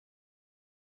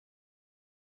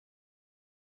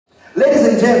Ladies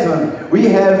and gentlemen, we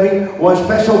have one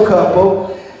special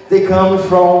couple. They come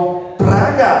from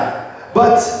Praga,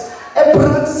 but é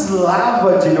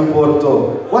Bratislava de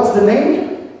Porto. What's the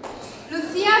name?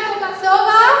 Lucia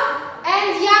Kubasova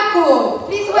and Jakub.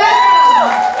 Please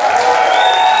welcome.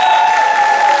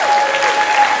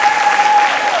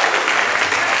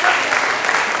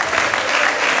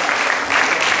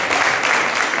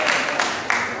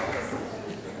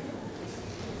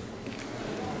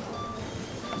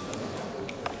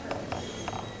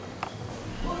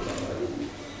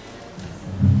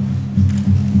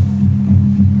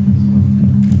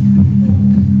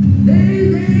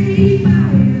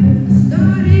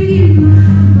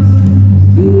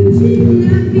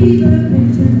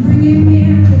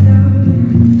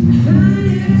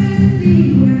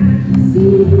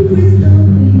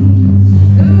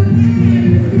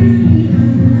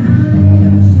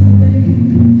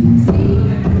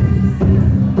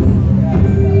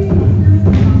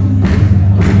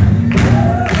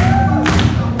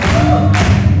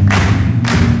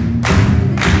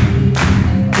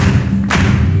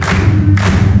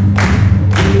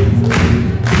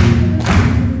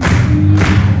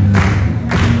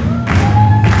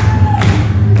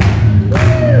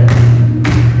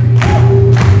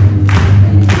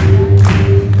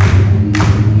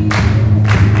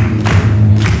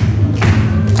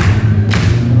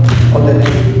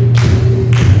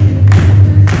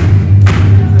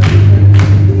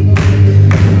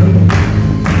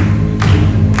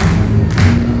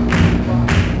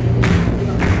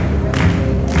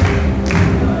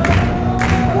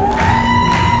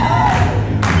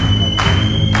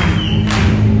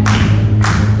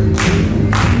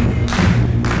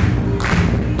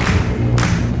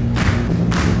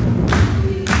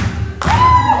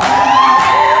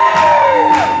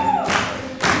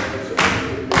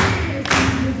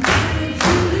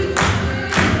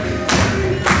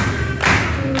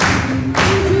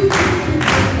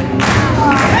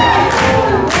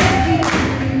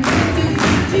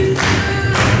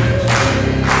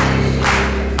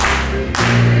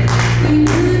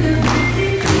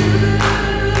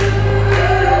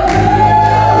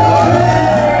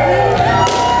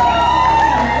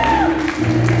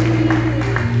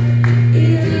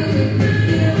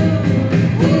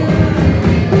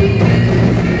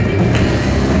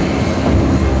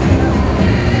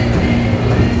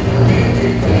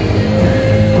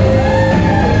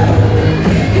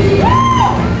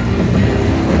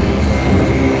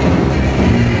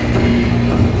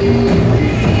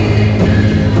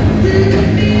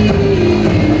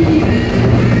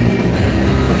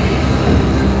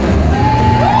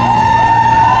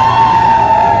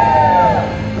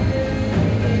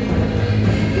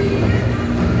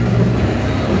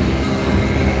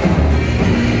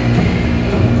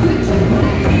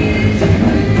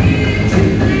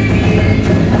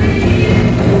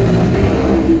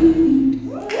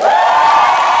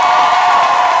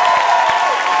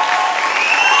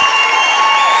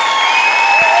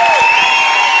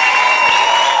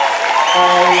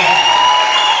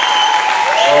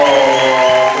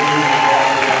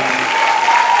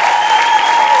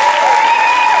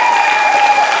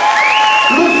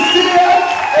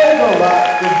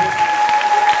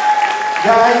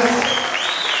 Guys,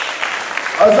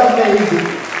 it was amazing,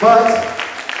 but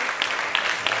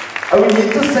I will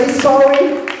need to say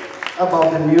sorry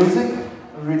about the music.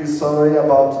 I'm really sorry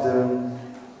about the...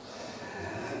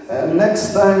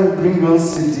 next time bring one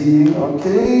CD,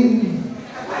 okay?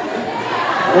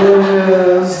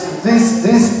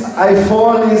 This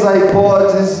iPhone, this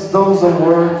iPod, this doesn't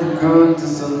work good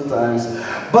sometimes.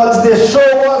 But the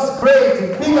show was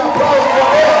great. Big applause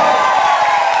for it.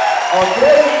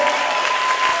 Okay?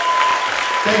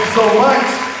 Thanks so much.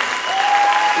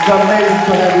 It's amazing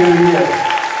to have you here.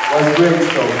 It was great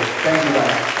show. Thank you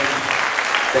guys.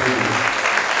 Thank you.